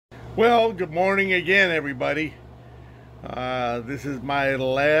Well, good morning again, everybody. This is my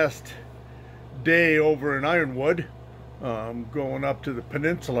last day over in Ironwood. I'm going up to the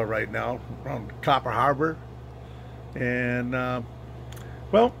peninsula right now, around Copper Harbour. And,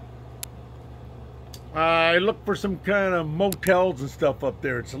 well, I look for some kind of motels and stuff up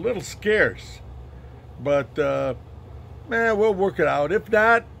there. It's a little scarce. But, man, we'll work it out. If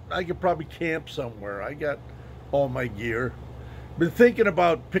not, I could probably camp somewhere. I got all my gear. Been thinking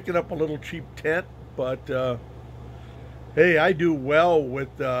about picking up a little cheap tent, but hey, I do well with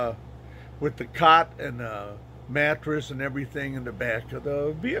the cot and the mattress and everything in the back of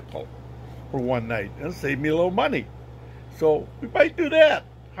the vehicle for one night. It'll save me a little money, so we might do that.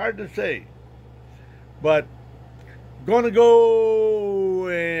 Hard to say, but gonna go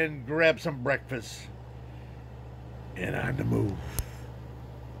and grab some breakfast and on the move.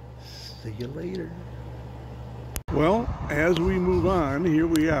 See you later. Well, as we move on, here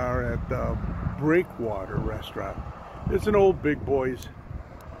we are at the Breakwater restaurant. It's an old big boys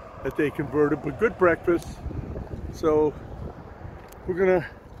that they converted, but good breakfast. So we're gonna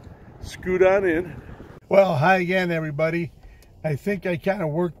scoot on in. Well, hi again, everybody. I think I kind of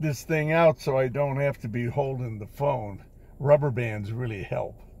worked this thing out so I don't have to be holding the phone. Rubber bands really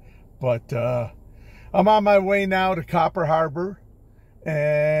help. But I'm on my way now to Copper Harbour.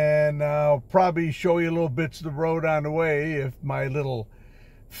 And I'll probably show you little bits of the road on the way if my little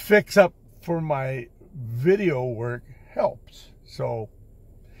fix-up for my video work helps. So,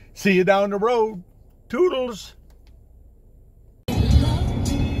 see you down the road. Toodles! It's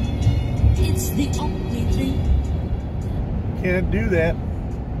the only thing. Can't do that.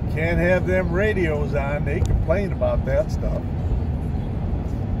 Can't have them radios on. They complain about that stuff.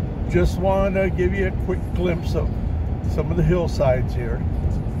 Just wanted to give you a quick glimpse of some of the hillsides here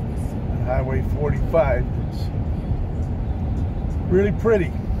on Highway 45. It's really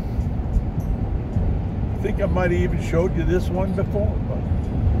pretty. I think I might have even showed you this one before, but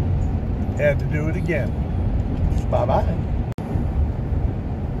had to do it again. Bye-bye.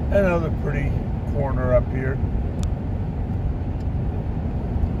 Another pretty corner up here.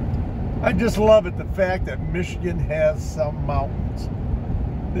 I just love it, the fact that Michigan has some mountains.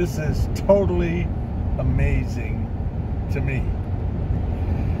 This is totally amazing to me.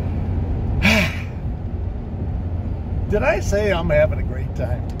 Did I say I'm having a great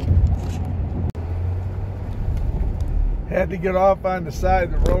time? Had to get off on the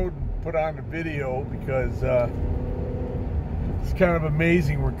side of the road and put on the video because it's kind of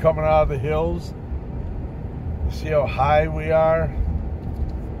amazing. We're coming out of the hills. You see how high we are?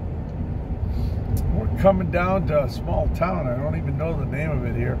 We're coming down to a small town. I don't even know the name of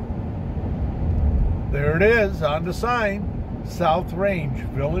it here. There it is on the sign, South Range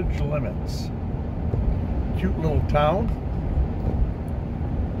Village Limits. Cute little town.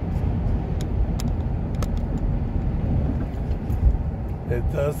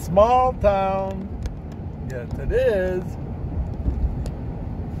 It's a small town. Yes, it is.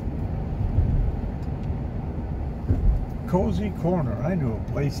 Cozy Corner. I knew a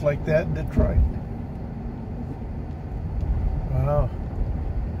place like that in Detroit. Wow.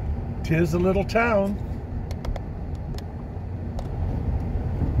 'Tis a little town.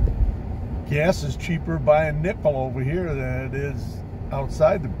 Gas is cheaper by a nickel over here than it is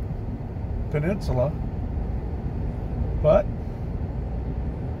outside the peninsula. But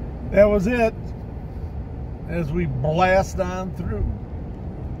that was it as we blast on through.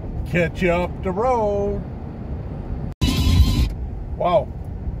 Catch you up the road. Wow.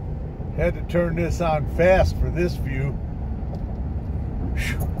 Had to turn this on fast for this view.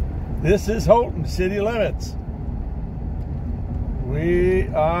 This is Houghton city limits. We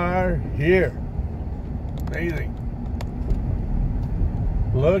are here. Amazing.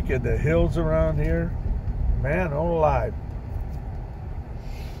 Look at the hills around here. Man, oh alive.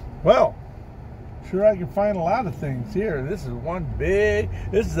 Well, sure I can find a lot of things here. This is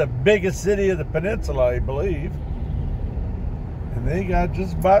this is the biggest city of the peninsula, I believe. And they got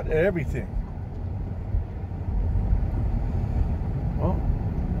just about everything. Well,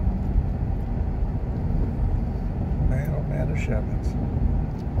 Shepherds.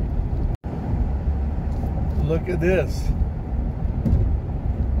 Look at this.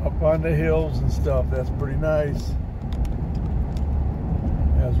 Up on the hills and stuff. That's pretty nice.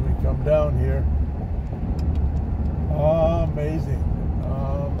 As we come down here. Amazing.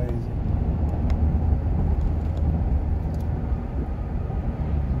 Amazing.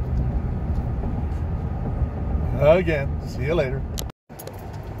 Again, see you later.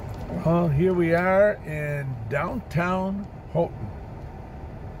 Well, here we are in downtown Houghton.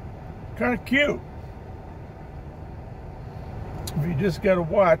 Kind of cute. You just got to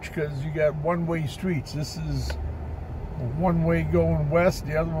watch because you got one-way streets. This is one way going west,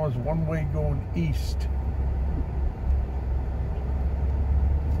 the other one is one way going east.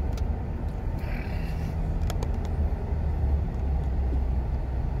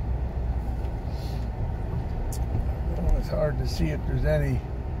 Oh, it's hard to see if there's any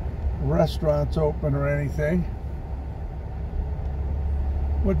restaurants open or anything.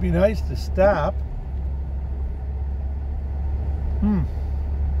 Would be nice to stop. I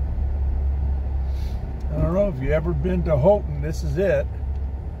don't know if you've ever been to Houghton. This is it.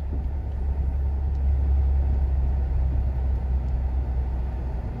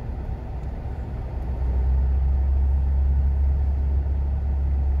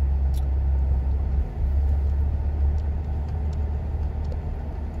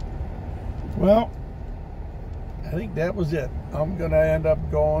 Well, I think that was it. I'm going to end up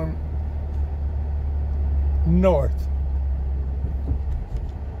going north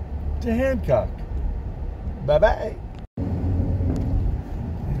to Hancock. Bye-bye.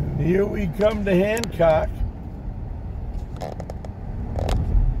 And here we come to Hancock.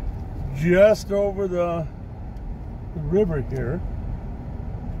 Just over the river here.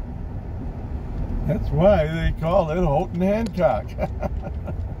 That's why they call it Houghton Hancock.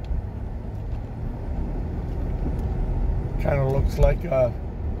 Kind of looks like a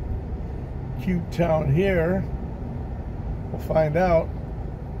cute town here. We'll find out.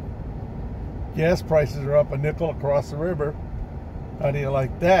 Gas prices are up a nickel across the river. How do you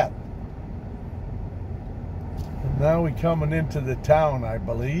like that? And now we're coming into the town, I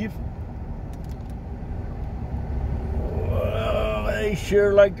believe. Well, they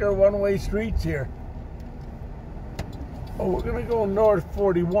sure like their one-way streets here. Oh, we're going to go north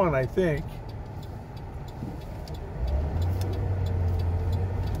 41, I think.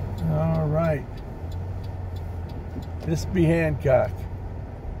 All right. This be Hancock.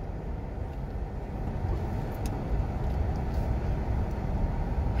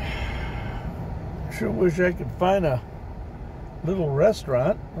 Sure wish I could find a little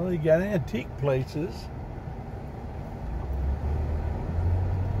restaurant. Well, you got antique places.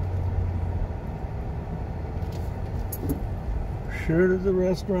 Sure there's a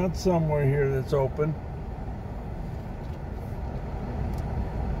restaurant somewhere here that's open.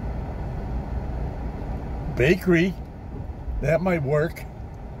 Bakery. That might work.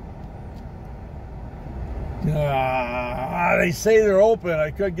 They say they're open. I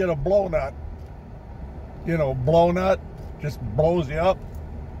could get a blow nut. You know, blow nut just blows you up.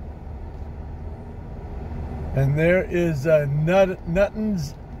 And there is a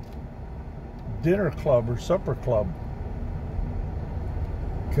Nutton's dinner club or supper club.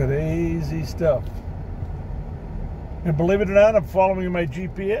 Crazy stuff. And believe it or not, I'm following my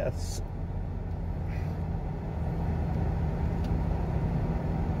GPS.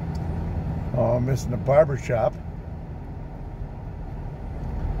 Oh, I'm missing the barber shop.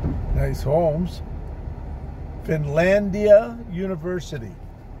 Nice homes. Finlandia University.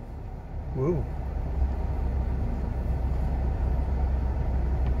 Woo.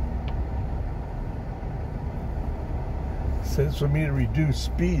 Says for me to reduce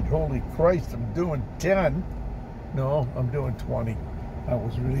speed. Holy Christ, I'm doing 10. No, I'm doing 20. I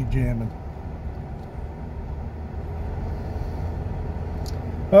was really jamming.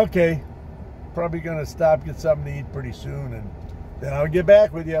 Okay. Probably going to stop, get something to eat pretty soon, and then I'll get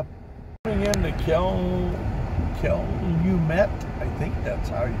back with you. Coming into Keweenaw, I think that's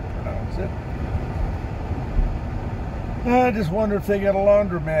how you pronounce it. I just wonder if they got a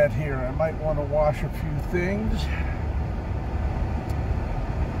laundromat here. I might want to wash a few things.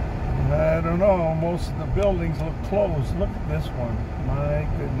 I don't know. Most of the buildings look closed. Look at this one. My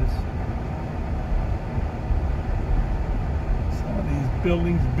goodness. Some of these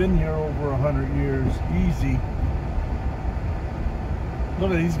buildings have been here over 100 years. Easy.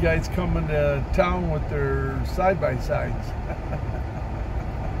 Look at these guys coming to town with their side-by-sides.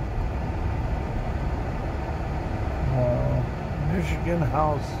 Wow. Michigan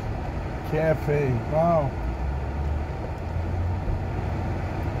House Cafe. Wow.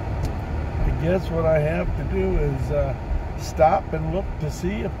 I guess what I have to do is stop and look to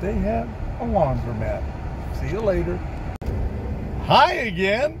see if they have a laundromat. See you later. Hi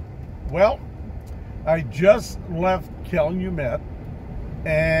again. Well, I just left Keweenaw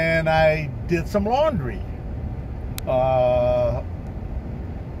and I did some laundry.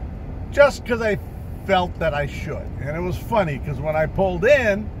 Just because I felt that I should. And it was funny because when I pulled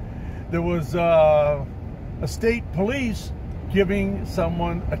in, there was a state police giving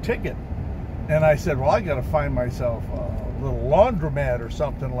someone a ticket. And I said, well, I got to find myself a little laundromat or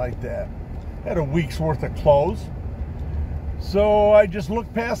something like that. Had a week's worth of clothes. So I just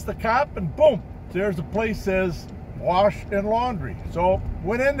looked past the cop and boom, there's a place that says wash and laundry. So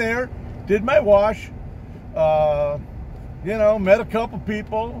went in there, did my wash, you know, met a couple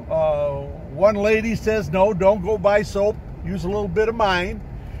people. One lady says, no, don't go buy soap, use a little bit of mine.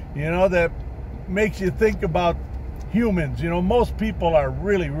 You know, that makes you think about humans. You know, most people are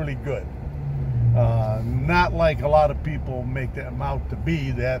really, really good. Not like a lot of people make them out to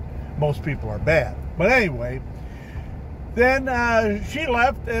be, that most people are bad. But anyway, then she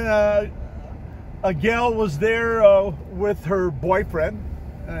left, and a gal was there with her boyfriend,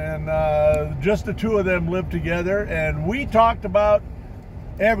 and just the two of them lived together, and we talked about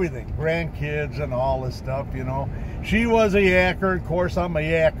everything, grandkids and all this stuff, you know. She was a yacker. Of course, I'm a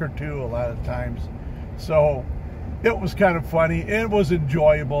yacker too a lot of times. So it was kind of funny. It was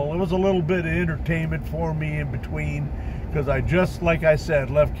enjoyable. It was a little bit of entertainment for me in between, because I just, like I said,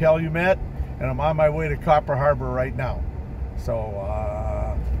 left Calumet, and I'm on my way to Copper Harbor right now.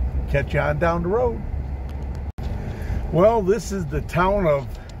 So catch you on down the road. Well, this is the town of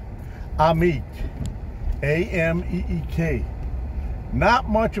Ameek, A-M-E-E-K. Not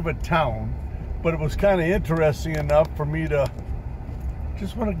much of a town, but it was kind of interesting enough for me to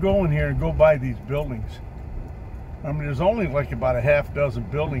just want to go in here and go by these buildings. I mean, there's only like about a half dozen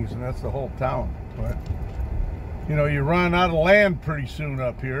buildings, and that's the whole town. But, you know, you run out of land pretty soon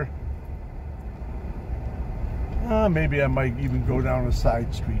up here. Maybe I might even go down a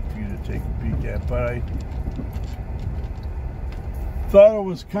side street for you to take a peek at, but I thought it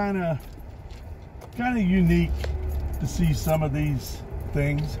was kind of unique to see some of these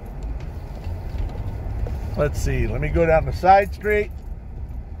things. Let's see, let me go down the side street,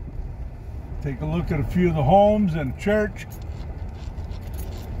 take a look at a few of the homes and church.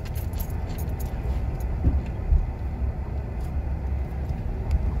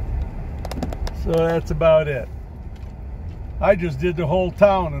 So that's about it. I just did the whole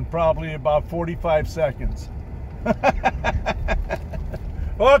town in probably about 45 seconds.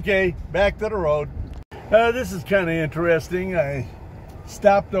 Okay, back to the road. This is kind of interesting. I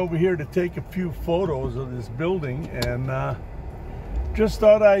stopped over here to take a few photos of this building, and just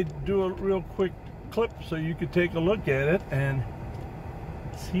thought I'd do a real quick clip so you could take a look at it and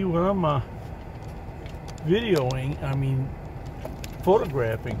see what I'm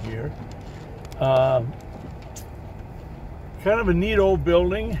photographing here. Kind of a neat old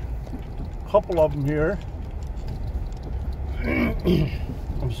building, a couple of them here.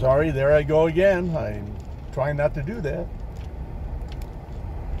 I'm sorry, there I go again. I'm trying not to do that.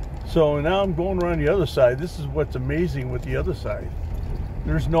 So now I'm going around the other side. This is what's amazing with the other side.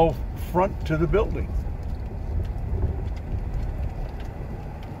 There's no front to the building.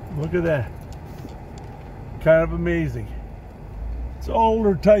 Look at that. Kind of amazing. It's an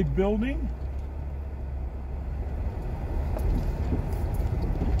older type building.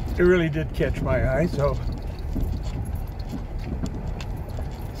 It really did catch my eye, so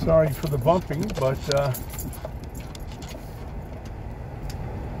sorry for the bumping, but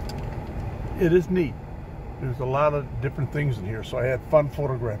it is neat. There's a lot of different things in here, so I had fun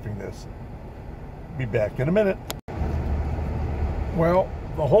photographing this. Be back in a minute. Well,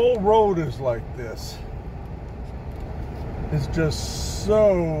 the whole road is like this. It's just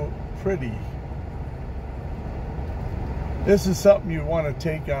so pretty. This is something you want to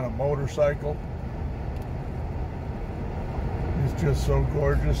take on a motorcycle. It's just so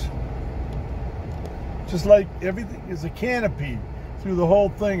gorgeous. Just like everything is a canopy through the whole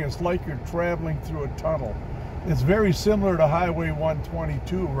thing. It's like you're traveling through a tunnel. It's very similar to Highway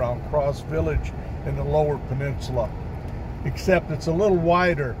 122 around Cross Village in the Lower Peninsula, except it's a little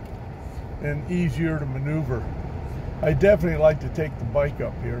wider and easier to maneuver. I definitely like to take the bike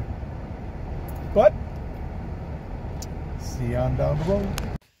up here, but see you on down the road.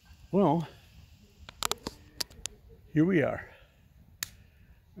 Well, here we are.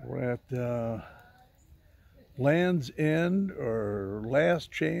 We're at Land's End or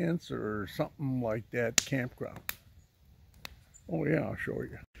Last Chance or something like that campground. Oh yeah, I'll show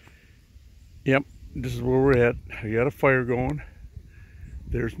you. Yep, this is where we're at. I got a fire going.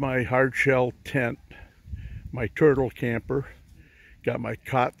 There's my hard shell tent, my turtle camper. Got my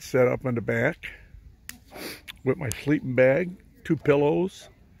cot set up in the back with my sleeping bag, 2 pillows.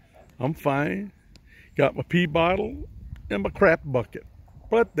 I'm fine. Got my pee bottle and my crap bucket.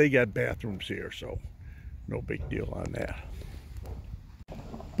 But they got bathrooms here, so no big deal on that.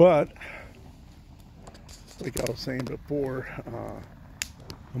 But like I was saying before,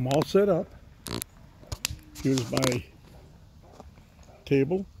 I'm all set up. Here's my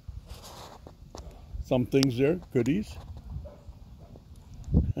table. Some things there, goodies.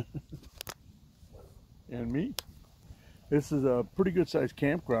 And me. This is a pretty good sized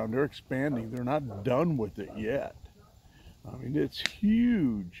campground. They're expanding. They're not done with it yet. I mean, it's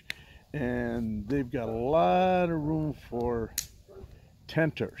huge. And they've got a lot of room for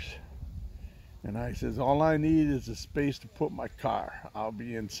tenters. And I says, all I need is a space to put my car. I'll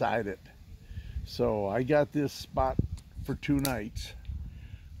be inside it. So I got this spot for 2 nights.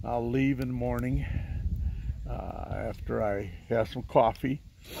 I'll leave in the morning after I have some coffee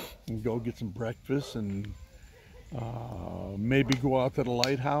and go get some breakfast and maybe go out to the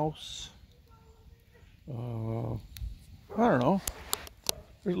lighthouse. I don't know.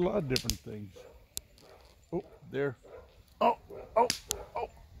 There's a lot of different things. Oh, there. Oh,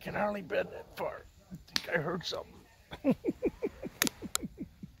 can hardly bend that far. I think I heard something.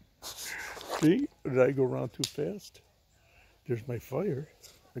 See, did I go around too fast? There's my fire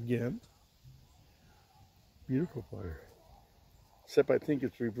again. Beautiful fire. Except I think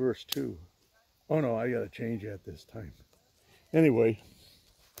it's reversed too. Oh no, I gotta change that this time. Anyway,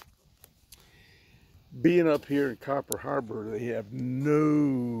 being up here in Copper Harbor, they have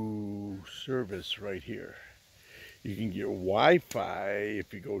no service right here. You can get Wi-Fi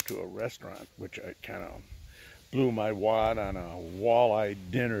if you go to a restaurant, which I kind of blew my wad on a walleye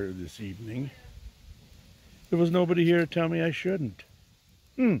dinner this evening. There was nobody here to tell me I shouldn't.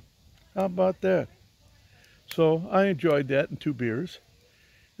 How about that? So I enjoyed that and 2 beers,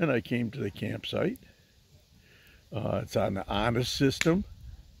 and I came to the campsite. It's on the honor system,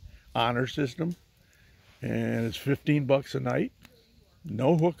 and it's $15 a night,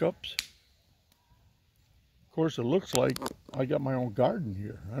 no hookups. Of course, it looks like I got my own garden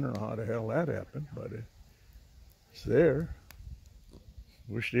here. I don't know how the hell that happened, but it's there.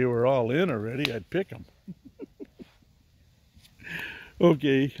 Wish they were all in already. I'd pick them.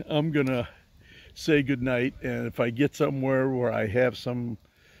 Okay, I'm gonna say goodnight, and if I get somewhere where I have some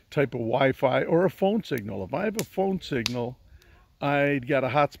type of Wi-Fi or a phone signal, if I have a phone signal, I got a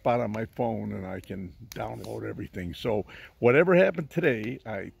hotspot on my phone and I can download everything. So whatever happened today,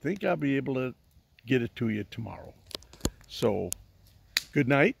 I think I'll be able to get it to you tomorrow. So good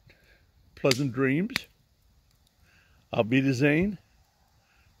night, pleasant dreams. I'll be the Zane.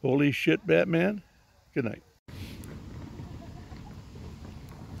 Holy shit, Batman. Good night.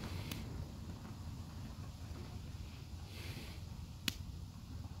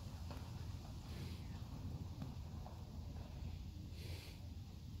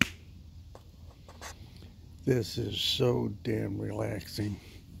 This is so damn relaxing.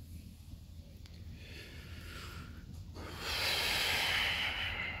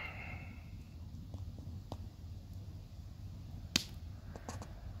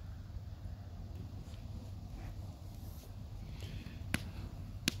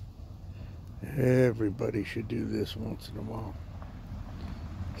 Everybody should do this once in a while.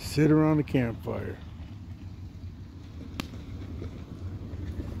 Sit around a campfire.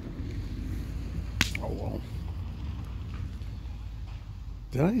 Oh well.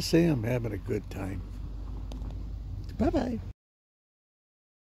 Did I say I'm having a good time? Bye-bye.